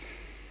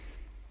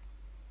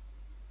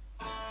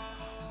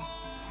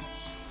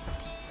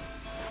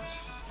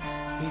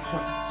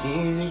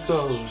Easy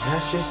go,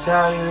 that's just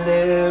how you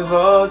live.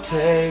 Oh,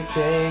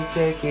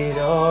 take it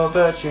all,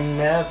 but you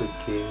never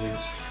give.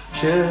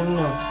 Should've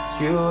known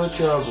you were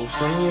trouble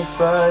from your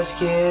first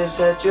kiss.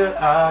 Had your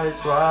eyes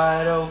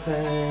wide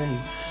open.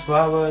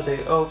 Why were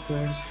they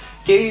open?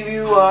 Gave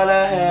you all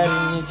I had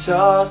and you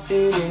tossed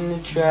it in the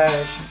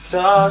trash. You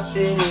tossed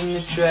it in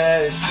the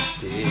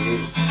trash, you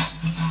did.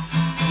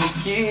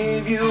 To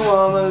give you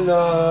all my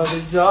love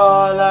is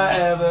all I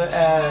ever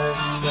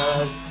asked.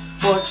 But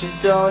what you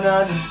don't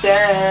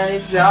understand,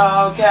 it's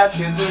I'll catch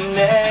a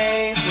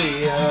grenade for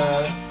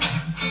ya.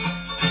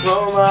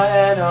 Throw my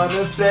head on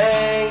the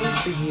blade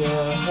for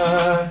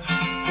ya,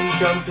 and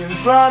jump in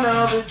front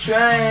of a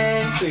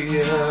train for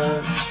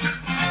ya.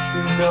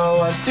 You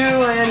know I'd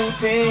do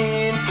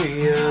anything for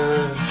you.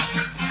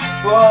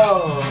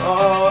 Whoa,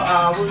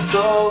 I would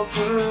go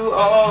through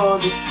all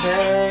this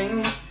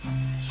pain.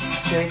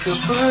 Take a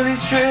bullet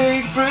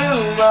straight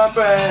through my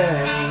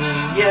brain.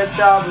 Yes,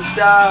 I would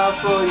die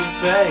for you,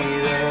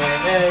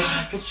 baby,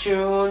 but you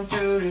won't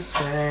do the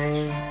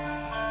same.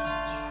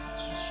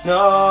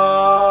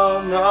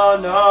 No, no,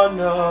 no,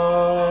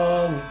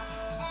 no.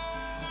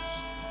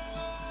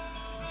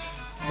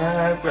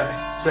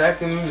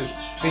 Back in me.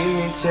 Beat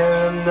me till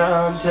I'm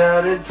numb,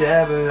 tell the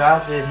devil I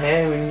said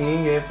hey when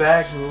you get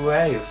back to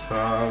where you're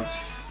from.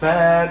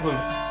 Bad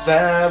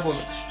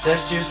woman,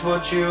 that's just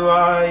what you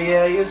are.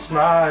 Yeah, you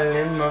smile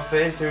in my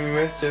face and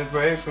ripped the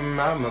brake from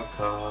out my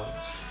car.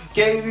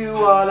 Gave you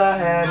all I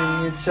had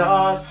and you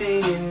tossed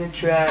it in the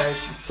trash.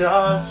 You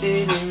tossed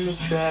it in the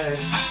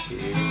trash,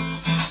 yeah.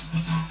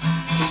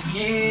 To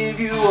give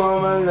you all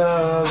my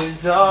love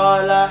is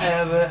all I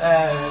ever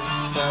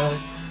asked. But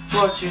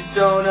what you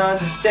don't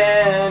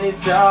understand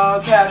is I'll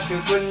catch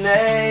a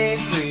grenade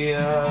for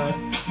ya.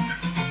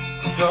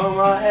 Throw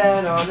my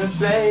head on the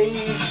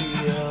blade for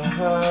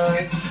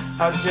ya.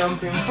 I'll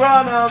jump in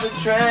front of a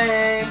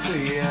train for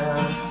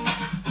ya.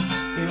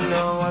 You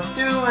know I'd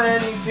do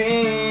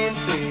anything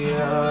for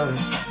ya.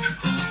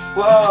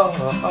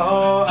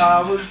 Whoa,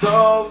 I would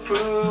go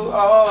through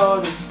all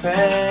this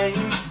pain.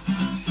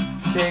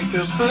 Take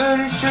a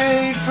bullet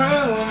straight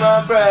through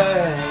my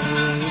brain.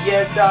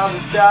 Yes, I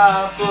would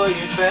die for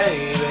you,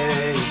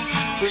 baby,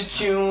 but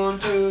you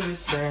won't do the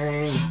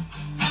same.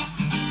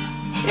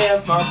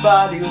 If my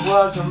body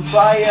was on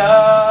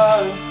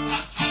fire,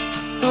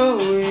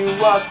 ooh,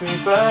 you watch me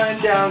burn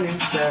down in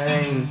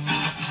flames.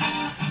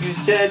 You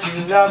said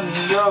you love me,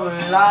 you're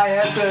a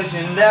liar, 'cause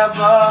you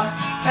never,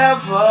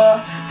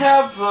 ever,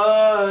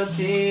 ever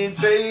did,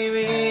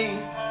 baby.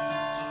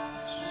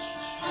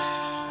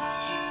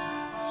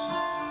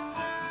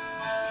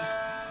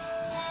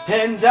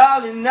 And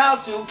darling, I'll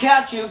still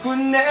catch a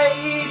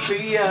grenade for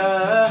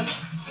ya.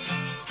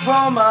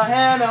 Throw my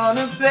hand on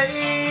a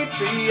blade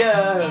for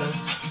ya.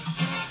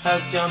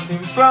 I'll jump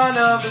in front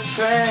of a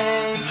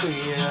train for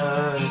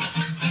ya.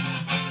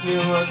 You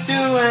will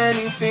do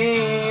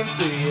anything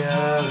for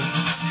ya.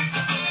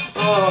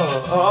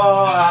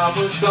 Oh, I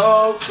would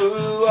go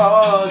through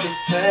all this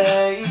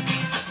pain.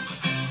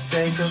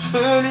 Take a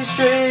bullet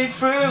straight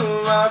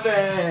through my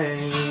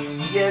vein.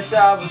 Yes,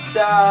 I would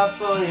die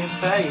for you,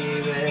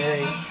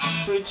 baby,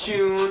 but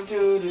you won't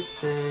do the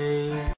same.